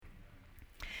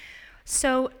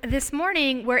So this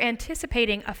morning, we're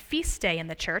anticipating a feast day in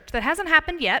the church that hasn't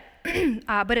happened yet,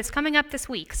 but it's coming up this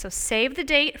week. So save the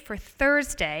date for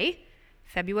Thursday,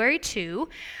 February 2,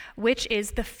 which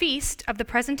is the feast of the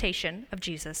presentation of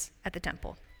Jesus at the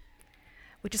temple,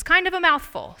 which is kind of a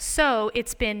mouthful. So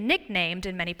it's been nicknamed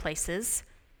in many places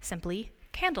simply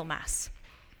Candlemas.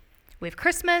 We have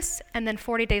Christmas, and then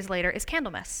 40 days later is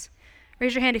Candlemas.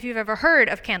 Raise your hand if you've ever heard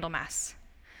of Candlemas.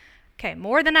 Okay,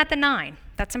 more than at the 9.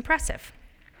 That's impressive.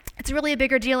 It's really a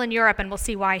bigger deal in Europe, and we'll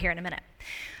see why here in a minute.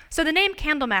 So the name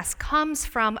Candlemas comes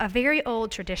from a very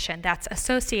old tradition that's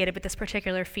associated with this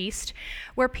particular feast,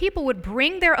 where people would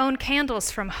bring their own candles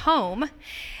from home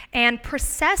and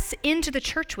process into the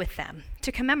church with them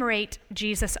to commemorate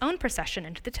Jesus' own procession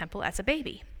into the temple as a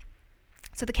baby.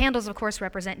 So the candles, of course,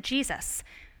 represent Jesus,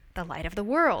 the light of the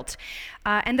world,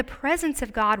 and the presence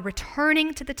of God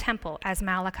returning to the temple as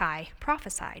Malachi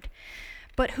prophesied,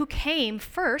 but who came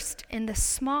first in the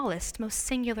smallest, most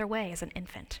singular way as an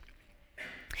infant.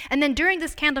 And then during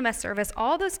this Candlemas service,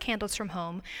 all those candles from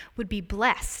home would be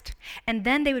blessed, and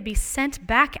then they would be sent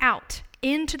back out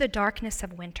into the darkness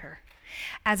of winter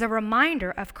as a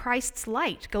reminder of Christ's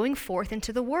light going forth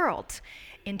into the world,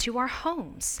 into our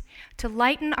homes, to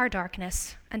lighten our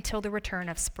darkness until the return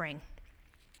of spring.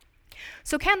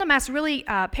 So Candlemas really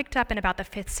picked up in about the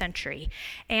 5th century,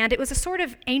 and it was a sort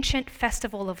of ancient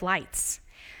festival of lights.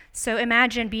 So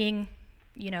imagine being,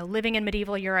 living in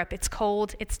medieval Europe. It's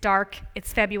cold, it's dark,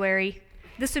 it's February.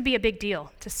 This would be a big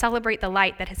deal to celebrate the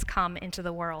light that has come into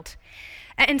the world.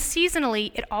 And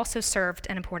seasonally, it also served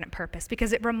an important purpose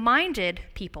because it reminded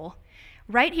people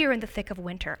right here in the thick of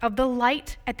winter of the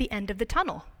light at the end of the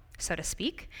tunnel, so to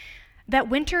speak, that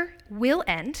winter will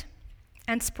end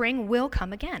and spring will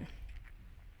come again.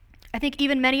 I think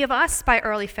even many of us by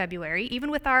early February,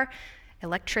 even with our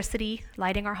electricity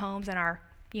lighting our homes and our,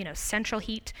 central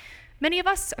heat, many of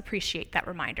us appreciate that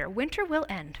reminder. Winter will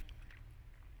end.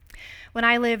 When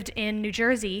I lived in New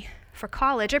Jersey for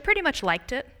college, I pretty much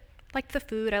liked it. I liked the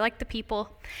food, I liked the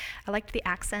people, I liked the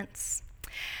accents.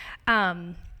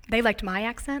 They liked my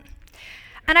accent.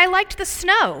 And I liked the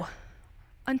snow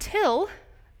until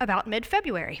about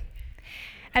mid-February,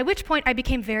 at which point I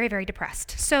became very, very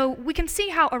depressed. So we can see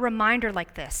how a reminder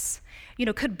like this,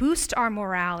 could boost our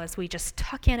morale as we just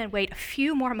tuck in and wait a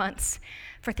few more months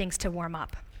for things to warm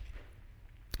up.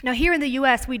 Now here in the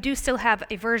US, we do still have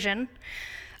a version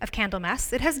of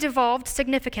Candlemas. It has devolved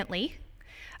significantly,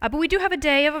 but we do have a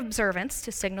day of observance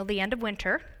to signal the end of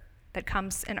winter that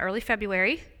comes in early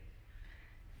February.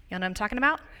 You know what I'm talking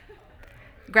about?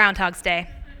 Groundhog's Day.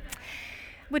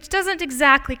 Which doesn't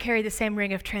exactly carry the same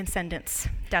ring of transcendence,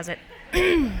 does it?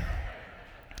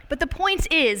 But the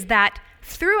point is that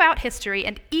throughout history,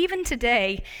 and even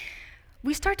today,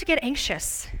 we start to get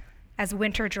anxious as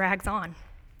winter drags on.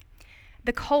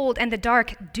 The cold and the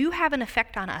dark do have an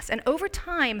effect on us, and over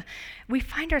time, we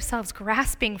find ourselves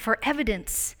grasping for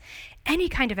evidence, any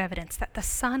kind of evidence that the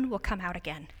sun will come out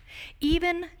again,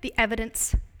 even the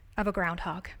evidence of a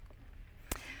groundhog.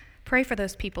 Pray for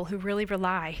those people who really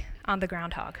rely on the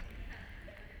groundhog.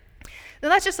 Now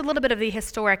that's just a little bit of the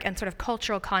historic and sort of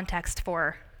cultural context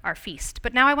for our feast.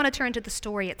 But now I want to turn to the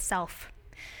story itself.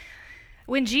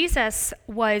 When Jesus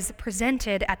was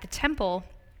presented at the temple,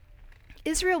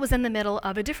 Israel was in the middle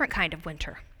of a different kind of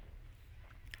winter.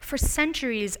 For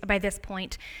centuries by this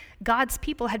point, God's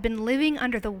people had been living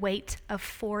under the weight of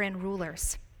foreign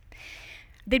rulers.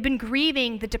 They'd been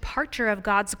grieving the departure of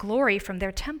God's glory from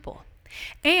their temple.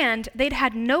 And they'd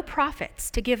had no prophets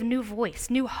to give new voice,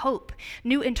 new hope,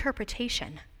 new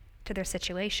interpretation to their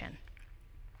situation.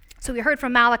 So we heard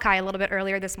from Malachi a little bit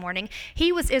earlier this morning.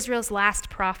 He was Israel's last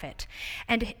prophet,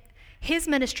 and his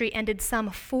ministry ended some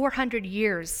 400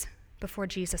 years before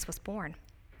Jesus was born.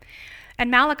 And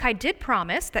Malachi did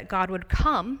promise that God would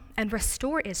come and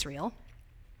restore Israel,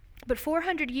 but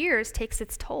 400 years takes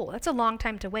its toll. That's a long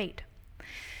time to wait.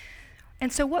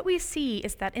 And so what we see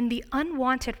is that in the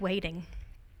unwanted waiting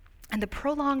and the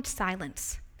prolonged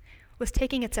silence was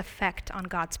taking its effect on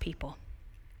God's people.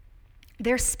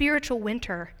 Their spiritual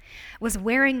winter was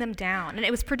wearing them down, and it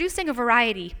was producing a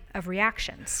variety of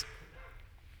reactions.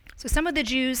 So some of the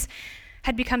Jews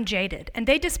had become jaded, and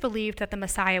they disbelieved that the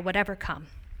Messiah would ever come.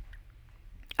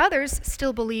 Others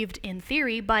still believed in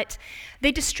theory, but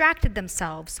they distracted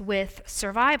themselves with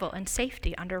survival and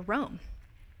safety under Rome.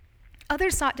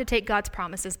 Others sought to take God's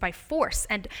promises by force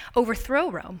and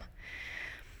overthrow Rome.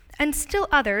 And still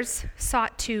others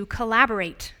sought to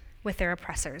collaborate with their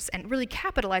oppressors and really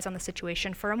capitalize on the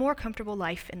situation for a more comfortable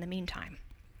life in the meantime.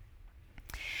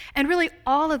 And really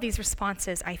all of these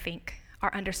responses, I think,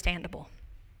 are understandable.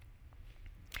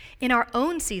 In our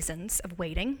own seasons of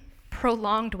waiting,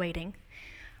 prolonged waiting,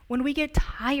 when we get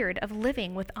tired of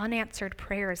living with unanswered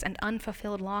prayers and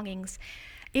unfulfilled longings,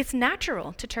 it's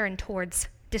natural to turn towards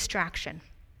distraction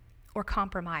or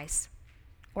compromise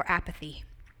or apathy.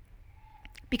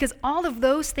 Because all of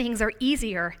those things are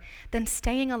easier than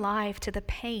staying alive to the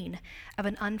pain of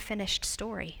an unfinished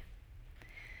story.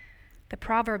 The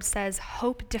proverb says,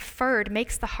 hope deferred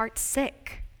makes the heart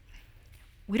sick.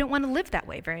 We don't want to live that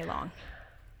way very long.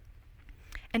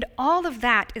 And all of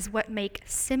that is what make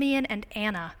Simeon and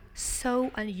Anna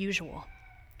so unusual.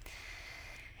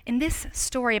 In this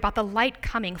story about the light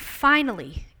coming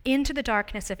finally into the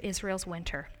darkness of Israel's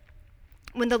winter,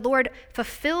 when the Lord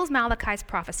fulfills Malachi's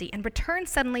prophecy and returns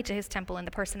suddenly to his temple in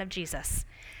the person of Jesus,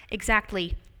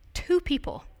 exactly 2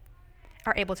 people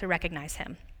are able to recognize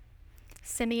him: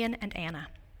 Simeon and Anna.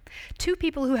 2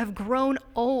 people who have grown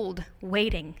old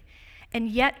waiting, and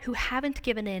yet who haven't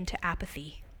given in to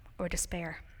apathy or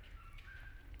despair.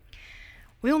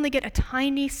 We only get a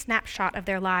tiny snapshot of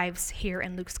their lives here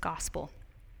in Luke's gospel.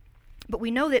 But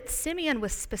we know that Simeon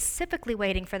was specifically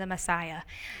waiting for the Messiah,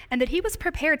 and that he was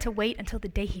prepared to wait until the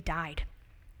day he died.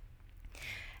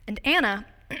 And Anna,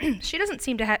 she doesn't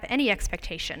seem to have any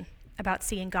expectation about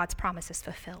seeing God's promises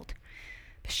fulfilled,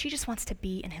 but she just wants to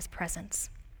be in his presence.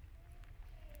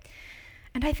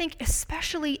 And I think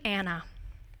especially Anna,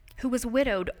 who was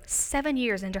widowed 7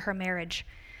 years into her marriage,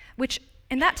 which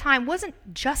in that time wasn't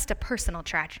just a personal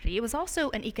tragedy, it was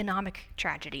also an economic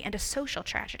tragedy and a social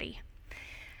tragedy.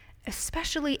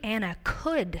 Especially Anna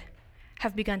could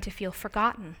have begun to feel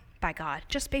forgotten by God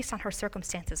just based on her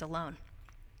circumstances alone.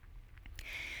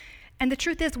 And the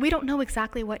truth is, we don't know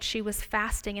exactly what she was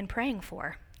fasting and praying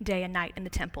for day and night in the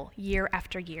temple, year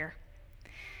after year.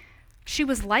 She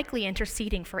was likely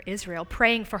interceding for Israel,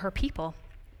 praying for her people,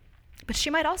 but she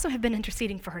might also have been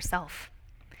interceding for herself.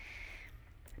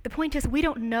 The point is, we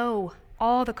don't know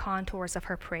all the contours of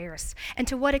her prayers and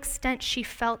to what extent she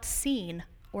felt seen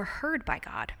or heard by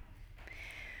God.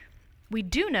 We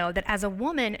do know that as a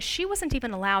woman, she wasn't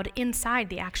even allowed inside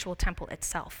the actual temple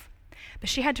itself, but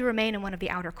she had to remain in one of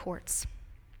the outer courts.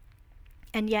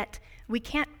 And yet, we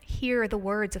can't hear the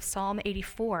words of Psalm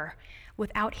 84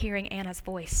 without hearing Anna's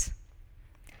voice.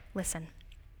 Listen,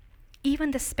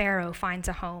 even the sparrow finds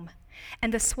a home,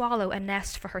 and the swallow a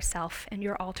nest for herself in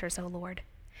your altars, O Lord.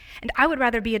 And I would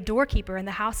rather be a doorkeeper in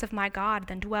the house of my God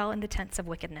than dwell in the tents of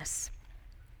wickedness.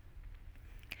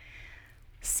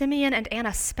 Simeon and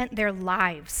Anna spent their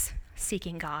lives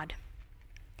seeking God.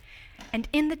 And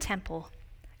in the temple,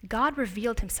 God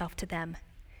revealed himself to them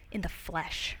in the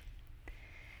flesh.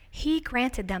 He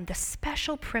granted them the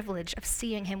special privilege of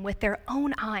seeing him with their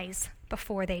own eyes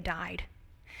before they died.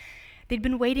 They'd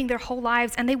been waiting their whole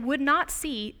lives, and they would not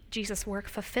see Jesus' work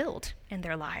fulfilled in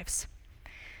their lives.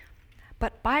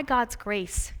 But by God's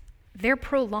grace, their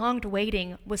prolonged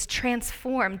waiting was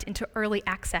transformed into early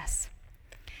access.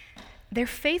 Their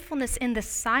faithfulness in the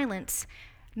silence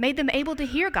made them able to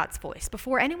hear God's voice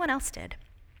before anyone else did.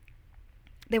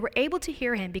 They were able to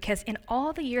hear him because in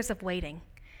all the years of waiting,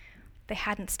 they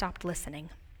hadn't stopped listening.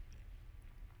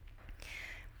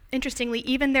 Interestingly,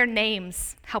 even their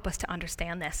names help us to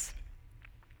understand this.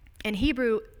 In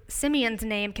Hebrew, Simeon's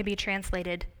name can be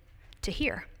translated to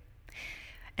hear.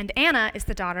 And Anna is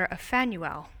the daughter of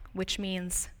Phanuel, which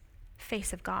means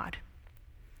face of God.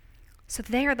 So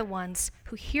they are the ones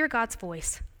who hear God's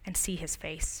voice and see his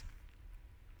face.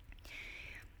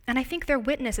 And I think their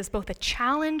witness is both a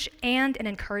challenge and an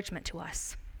encouragement to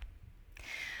us.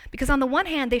 Because on the one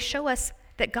hand, they show us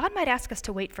that God might ask us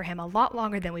to wait for him a lot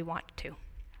longer than we want to.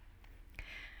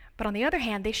 But on the other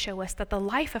hand, they show us that the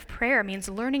life of prayer means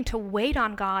learning to wait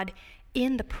on God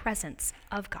in the presence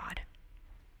of God.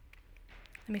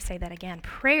 Let me say that again.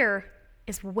 Prayer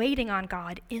is waiting on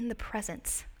God in the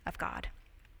presence of God.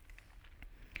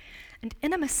 And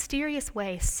in a mysterious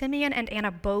way, Simeon and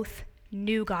Anna both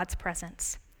knew God's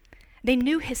presence. They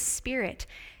knew his spirit,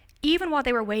 even while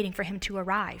they were waiting for him to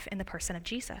arrive in the person of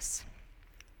Jesus.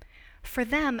 For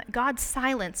them, God's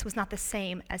silence was not the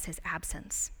same as his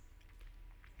absence.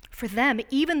 For them,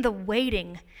 even the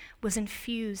waiting was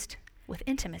infused with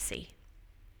intimacy.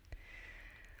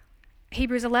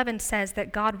 Hebrews 11 says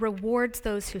that God rewards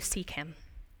those who seek him.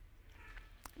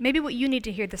 Maybe what you need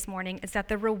to hear this morning is that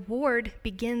the reward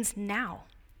begins now.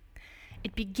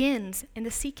 It begins in the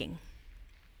seeking.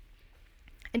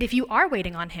 And if you are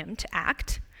waiting on him to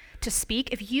act, to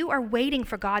speak, if you are waiting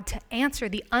for God to answer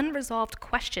the unresolved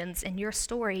questions in your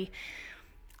story,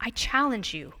 I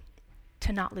challenge you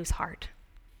to not lose heart.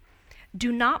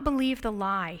 Do not believe the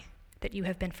lie that you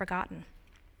have been forgotten.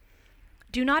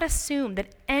 Do not assume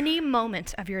that any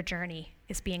moment of your journey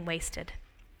is being wasted.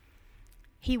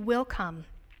 He will come,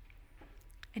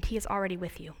 and he is already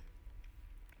with you.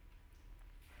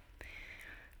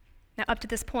 Now, up to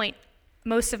this point,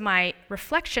 most of my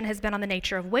reflection has been on the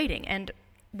nature of waiting and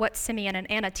what Simeon and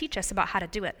Anna teach us about how to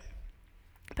do it.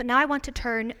 But now I want to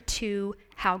turn to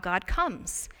how God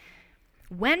comes.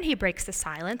 When he breaks the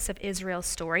silence of Israel's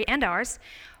story and ours,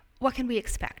 what can we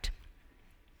expect?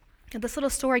 And this little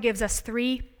story gives us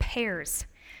 3 pairs,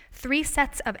 3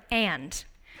 sets of and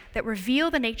that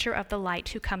reveal the nature of the light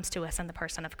who comes to us in the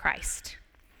person of Christ.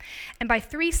 And by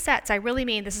 3 sets, I really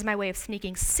mean this is my way of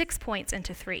sneaking 6 points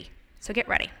into 3. So get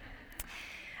ready.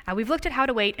 We've looked at how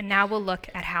to wait, and now we'll look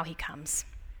at how he comes.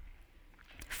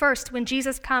 First, when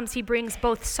Jesus comes, he brings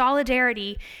both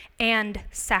solidarity and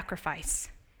sacrifice.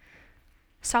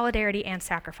 Solidarity and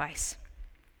sacrifice.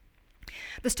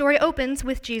 The story opens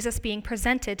with Jesus being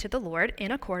presented to the Lord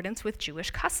in accordance with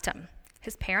Jewish custom.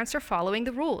 His parents are following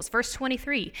the rules. Verse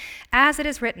 23, as it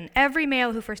is written, every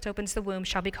male who first opens the womb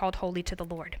shall be called holy to the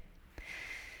Lord.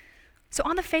 So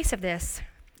on the face of this,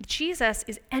 Jesus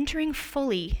is entering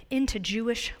fully into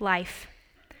Jewish life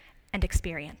and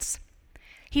experience.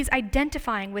 He's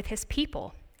identifying with his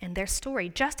people in their story,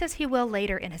 just as he will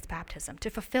later in his baptism,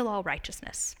 to fulfill all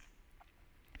righteousness.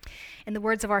 In the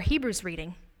words of our Hebrews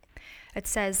reading, it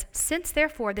says, since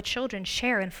therefore the children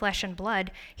share in flesh and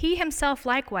blood, he himself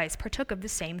likewise partook of the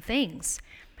same things.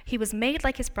 He was made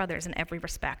like his brothers in every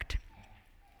respect.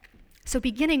 So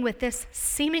beginning with this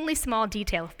seemingly small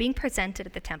detail of being presented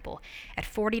at the temple at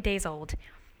 40 days old,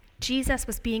 Jesus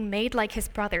was being made like his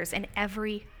brothers in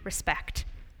every respect.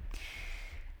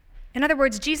 In other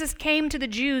words, Jesus came to the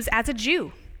Jews as a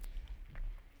Jew.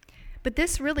 But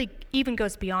this really even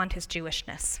goes beyond his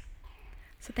Jewishness.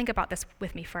 So think about this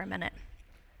with me for a minute.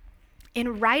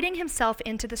 In writing himself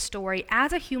into the story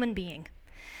as a human being,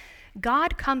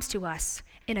 God comes to us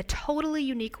in a totally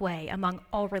unique way among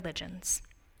all religions.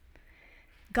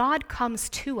 God comes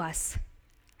to us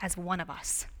as one of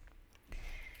us.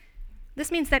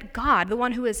 This means that God, the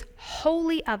one who is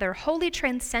wholly other, wholly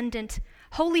transcendent,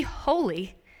 wholly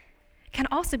holy, can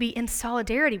also be in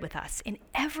solidarity with us in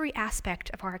every aspect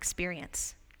of our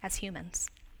experience as humans.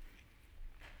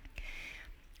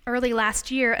 Early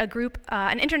last year,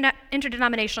 an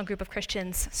interdenominational group of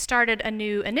Christians started a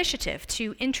new initiative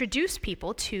to introduce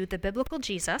people to the biblical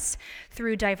Jesus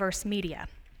through diverse media.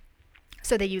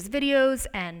 So they use videos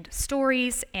and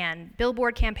stories and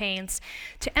billboard campaigns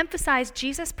to emphasize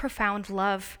Jesus' profound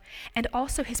love and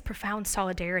also his profound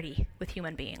solidarity with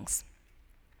human beings.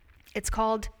 It's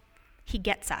called He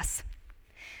Gets Us.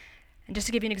 And just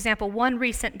to give you an example, one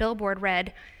recent billboard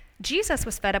read, Jesus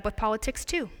was fed up with politics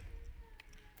too.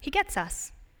 He gets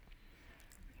us.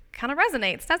 Kind of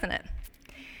resonates, doesn't it?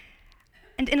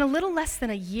 And in a little less than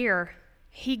a year,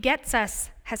 He Gets Us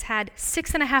has had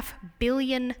 6.5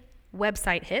 billion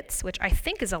website hits, which I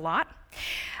think is a lot,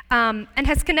 and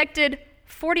has connected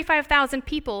 45,000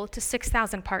 people to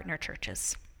 6,000 partner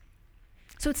churches.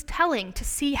 So it's telling to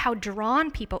see how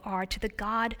drawn people are to the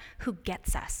God who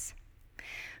gets us,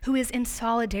 who is in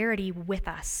solidarity with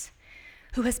us,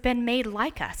 who has been made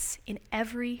like us in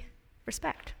every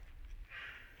respect.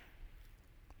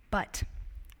 But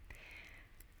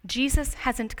Jesus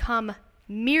hasn't come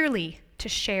merely to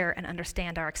share and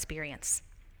understand our experience.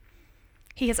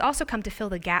 He has also come to fill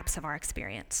the gaps of our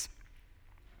experience.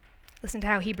 Listen to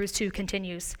how Hebrews 2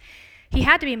 continues. He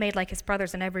had to be made like his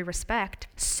brothers in every respect,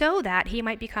 so that he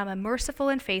might become a merciful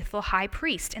and faithful high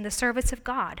priest in the service of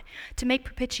God to make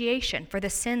propitiation for the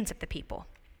sins of the people.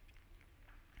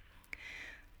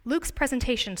 Luke's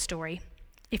presentation story,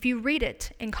 if you read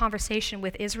it in conversation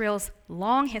with Israel's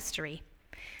long history,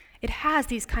 it has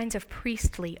these kinds of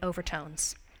priestly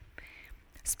overtones.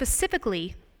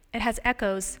 Specifically, it has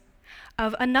echoes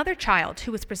of another child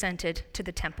who was presented to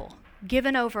the temple,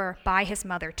 given over by his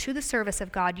mother to the service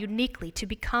of God uniquely to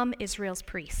become Israel's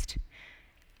priest,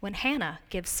 when Hannah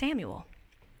gives Samuel.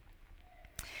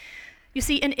 You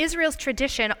see, in Israel's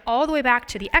tradition, all the way back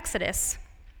to the Exodus,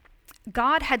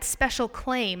 God had special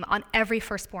claim on every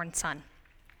firstborn son.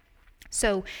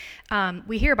 So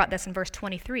we hear about this in verse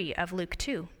 23 of Luke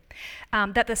 2,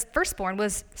 that the firstborn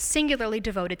was singularly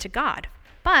devoted to God.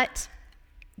 But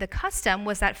the custom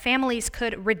was that families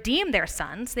could redeem their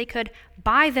sons. They could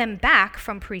buy them back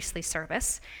from priestly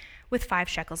service with 5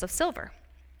 shekels of silver.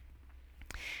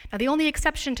 Now, the only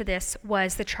exception to this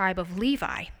was the tribe of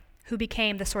Levi, who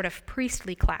became the sort of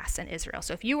priestly class in Israel.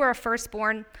 So if you were a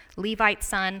firstborn Levite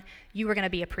son, you were going to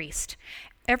be a priest.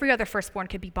 Every other firstborn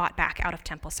could be bought back out of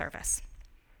temple service.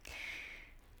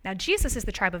 Now, Jesus is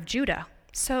the tribe of Judah,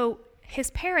 so his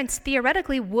parents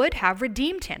theoretically would have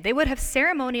redeemed him. They would have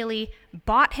ceremonially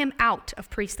bought him out of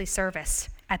priestly service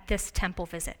at this temple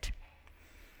visit.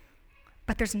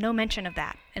 But there's no mention of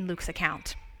that in Luke's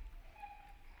account.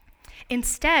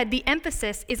 Instead, the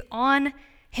emphasis is on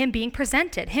him being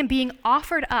presented, him being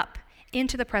offered up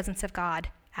into the presence of God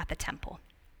at the temple.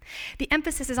 The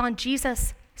emphasis is on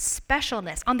Jesus'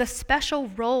 specialness, on the special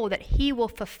role that he will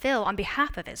fulfill on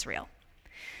behalf of Israel.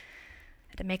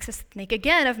 And it makes us think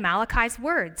again of Malachi's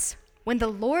words. When the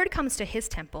Lord comes to his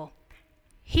temple,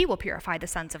 he will purify the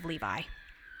sons of Levi.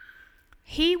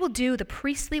 He will do the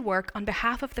priestly work on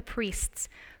behalf of the priests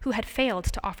who had failed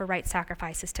to offer right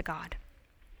sacrifices to God.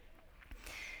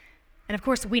 And of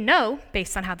course, we know,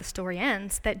 based on how the story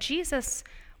ends, that Jesus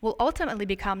will ultimately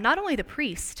become not only the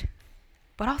priest,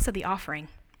 but also the offering.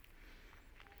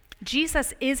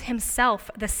 Jesus is himself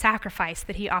the sacrifice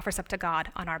that he offers up to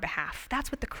God on our behalf.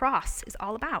 That's what the cross is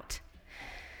all about.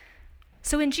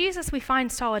 So in Jesus, we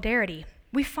find solidarity,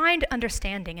 we find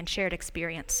understanding and shared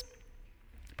experience,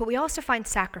 but we also find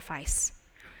sacrifice.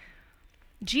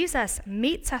 Jesus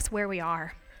meets us where we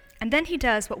are, and then he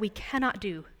does what we cannot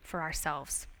do for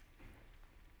ourselves.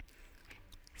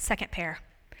 Second pair.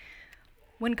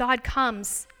 When God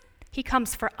comes, he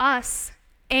comes for us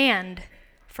and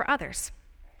for others.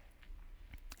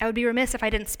 I would be remiss if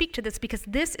I didn't speak to this because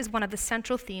this is one of the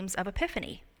central themes of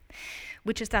Epiphany,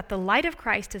 which is that the light of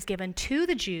Christ is given to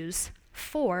the Jews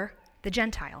for the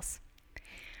Gentiles.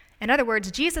 In other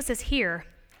words, Jesus is here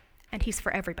and he's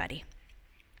for everybody.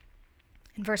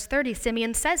 In verse 30,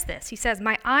 Simeon says this. He says,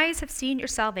 "My eyes have seen your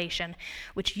salvation,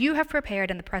 which you have prepared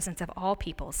in the presence of all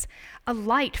peoples, a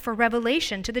light for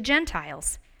revelation to the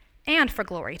Gentiles and for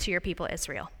glory to your people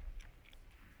Israel."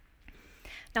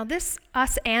 Now this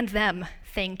us and them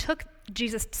thing took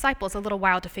Jesus' disciples a little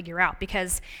while to figure out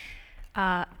because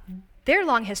their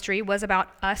long history was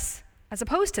about us as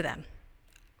opposed to them.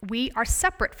 We are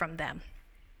separate from them.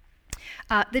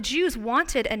 The Jews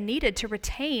wanted and needed to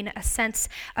retain a sense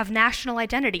of national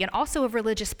identity and also of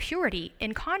religious purity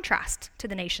in contrast to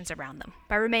the nations around them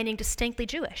by remaining distinctly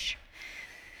Jewish.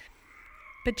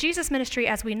 But Jesus' ministry,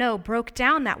 as we know, broke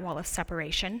down that wall of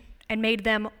separation and made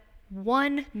them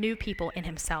one new people in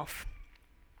himself.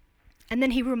 And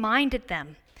then he reminded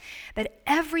them that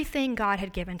everything God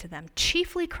had given to them,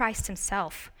 chiefly Christ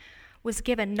himself, was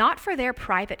given not for their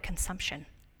private consumption,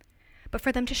 but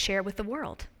for them to share with the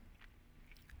world.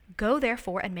 Go,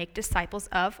 therefore, and make disciples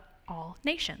of all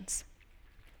nations.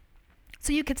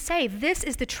 So you could say this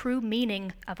is the true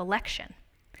meaning of election.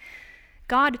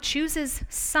 God chooses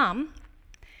some,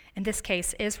 in this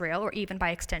case Israel, or even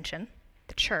by extension,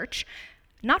 the church,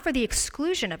 not for the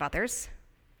exclusion of others,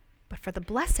 but for the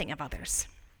blessing of others.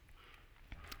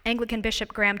 Anglican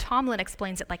Bishop Graham Tomlin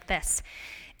explains it like this: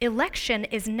 election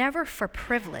is never for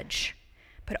privilege,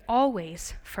 but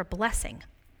always for blessing.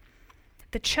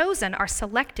 The chosen are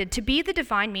selected to be the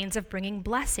divine means of bringing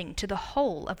blessing to the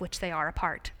whole of which they are a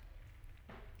part.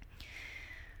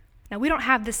 Now, we don't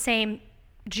have the same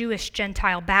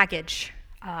Jewish-Gentile baggage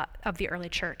of the early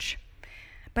church,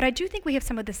 but I do think we have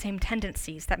some of the same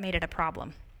tendencies that made it a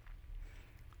problem.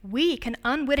 We can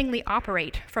unwittingly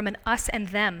operate from an us and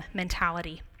them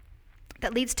mentality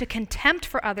that leads to contempt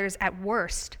for others at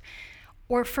worst,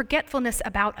 or forgetfulness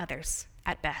about others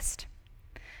at best.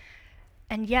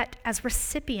 And yet, as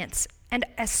recipients and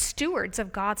as stewards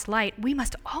of God's light, we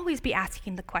must always be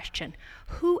asking the question,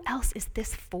 who else is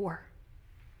this for?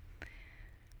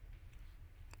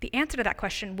 The answer to that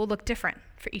question will look different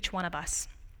for each one of us.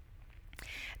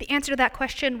 The answer to that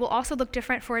question will also look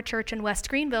different for a church in West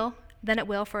Greenville than it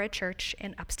will for a church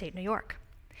in upstate New York.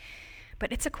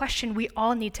 But it's a question we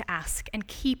all need to ask and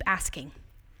keep asking.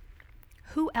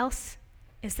 Who else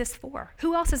is this for?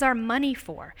 Who else is our money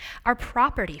for? Our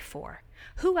property for?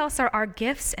 Who else are our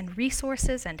gifts and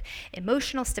resources and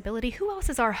emotional stability? Who else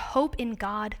is our hope in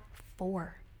God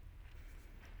for?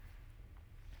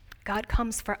 God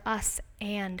comes for us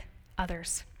and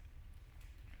others.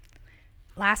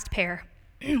 Last pair.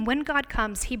 When God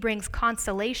comes, he brings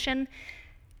consolation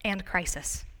and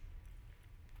crisis.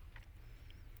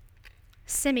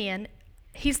 Simeon,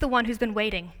 he's the one who's been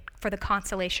waiting for the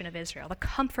consolation of Israel, the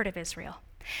comfort of Israel.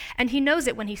 And he knows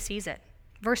it when he sees it.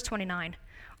 Verse 29,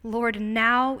 "Lord,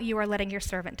 now you are letting your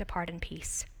servant depart in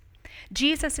peace."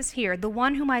 Jesus is here, the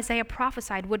one whom Isaiah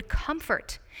prophesied would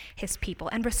comfort his people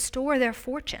and restore their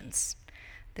fortunes.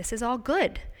 This is all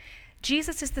good.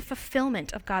 Jesus is the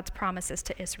fulfillment of God's promises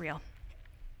to Israel.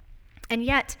 And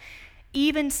yet,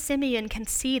 even Simeon can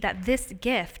see that this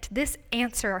gift, this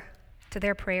answer to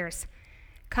their prayers,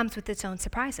 comes with its own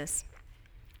surprises.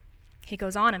 He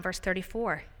goes on in verse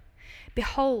 34,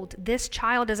 "Behold, this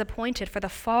child is appointed for the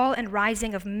fall and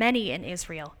rising of many in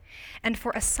Israel, and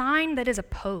for a sign that is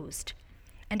opposed,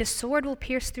 and a sword will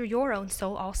pierce through your own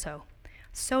soul also,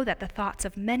 so that the thoughts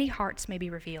of many hearts may be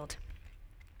revealed.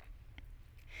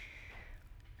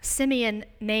 Simeon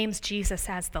names Jesus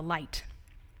as the light.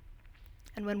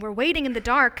 And when we're waiting in the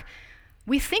dark,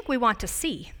 we think we want to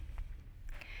see,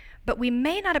 but we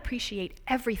may not appreciate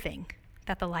everything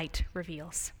that the light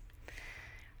reveals.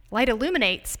 Light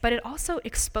illuminates, but it also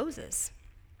exposes.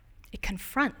 It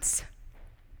confronts.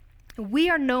 We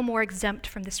are no more exempt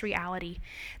from this reality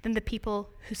than the people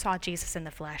who saw Jesus in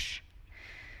the flesh.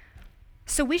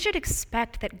 So we should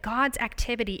expect that God's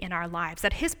activity in our lives,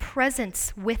 that his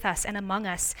presence with us and among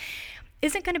us,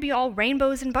 isn't going to be all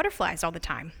rainbows and butterflies all the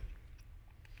time.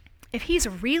 If he's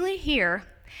really here,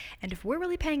 and if we're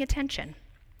really paying attention,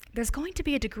 there's going to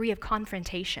be a degree of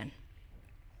confrontation.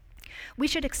 We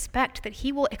should expect that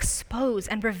he will expose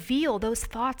and reveal those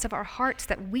thoughts of our hearts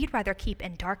that we'd rather keep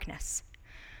in darkness,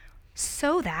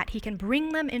 so that he can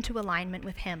bring them into alignment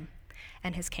with him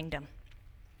and his kingdom.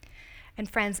 And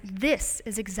friends, this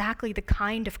is exactly the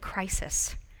kind of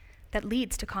crisis that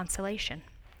leads to consolation.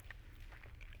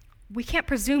 We can't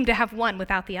presume to have one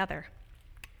without the other.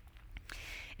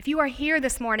 If you are here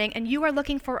this morning and you are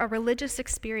looking for a religious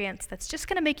experience that's just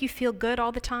going to make you feel good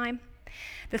all the time,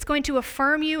 that's going to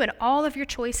affirm you in all of your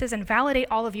choices and validate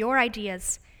all of your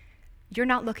ideas, you're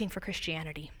not looking for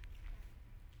Christianity.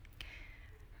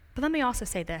 But let me also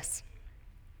say this.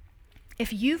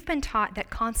 If you've been taught that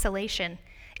consolation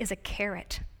is a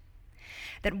carrot,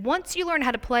 that once you learn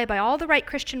how to play by all the right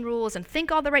Christian rules and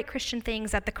think all the right Christian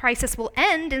things, that the crisis will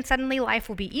end and suddenly life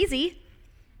will be easy,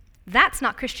 that's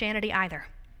not Christianity either.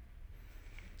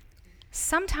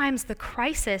 Sometimes the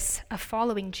crisis of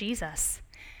following Jesus,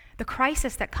 the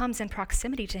crisis that comes in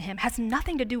proximity to him, has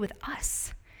nothing to do with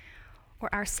us or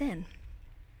our sin.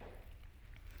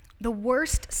 The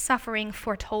worst suffering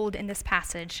foretold in this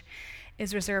passage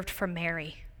is reserved for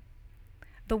Mary,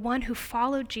 the one who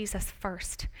followed Jesus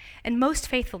first and most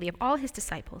faithfully of all his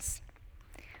disciples.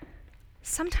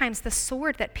 Sometimes the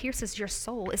sword that pierces your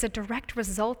soul is a direct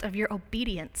result of your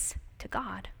obedience to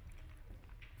God.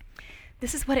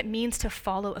 This is what it means to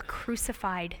follow a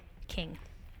crucified king.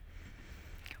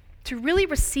 To really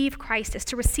receive Christ is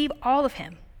to receive all of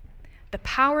him, the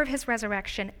power of his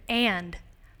resurrection and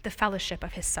the fellowship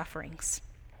of his sufferings.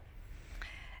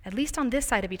 At least on this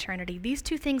side of eternity, these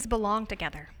two things belong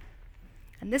together.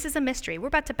 And this is a mystery. We're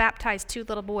about to baptize 2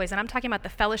 little boys, and I'm talking about the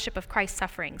fellowship of Christ's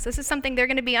sufferings. This is something they're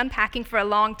going to be unpacking for a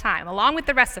long time, along with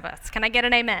the rest of us. Can I get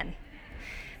an amen?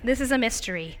 This is a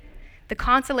mystery. The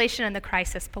consolation and the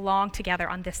crisis belong together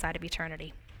on this side of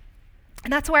eternity.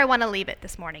 And that's where I want to leave it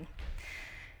this morning.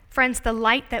 Friends, the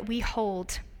light that we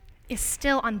hold is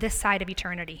still on this side of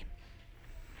eternity.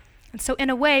 And so in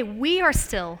a way, we are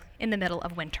still in the middle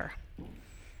of winter.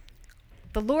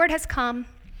 The Lord has come.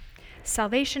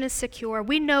 Salvation is secure.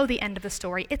 We know the end of the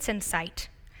story. It's in sight.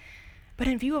 But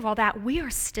in view of all that, we are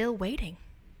still waiting.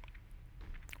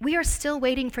 We are still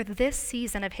waiting for this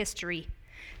season of history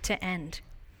to end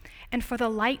and for the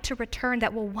light to return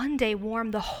that will one day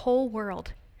warm the whole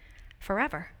world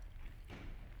forever.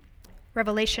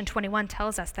 Revelation 21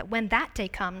 tells us that when that day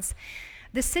comes,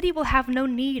 the city will have no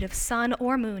need of sun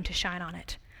or moon to shine on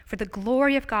it, for the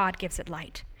glory of God gives it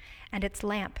light, and its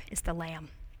lamp is the Lamb.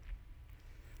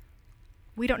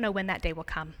 We don't know when that day will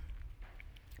come,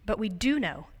 but we do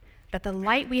know that the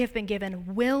light we have been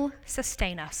given will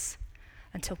sustain us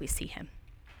until we see him.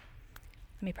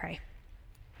 Let me pray.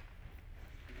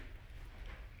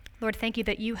 Lord, thank you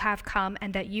that you have come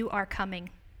and that you are coming.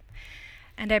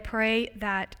 And I pray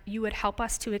that you would help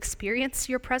us to experience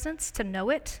your presence, to know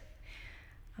it,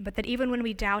 but that even when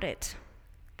we doubt it,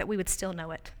 that we would still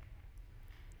know it.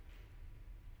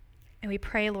 And we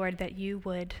pray, Lord, that you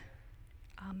would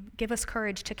give us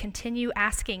courage to continue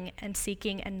asking and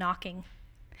seeking and knocking.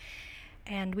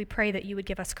 And we pray that you would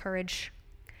give us courage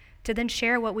to then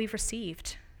share what we've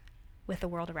received with the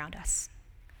world around us.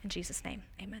 In Jesus' name,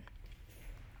 amen.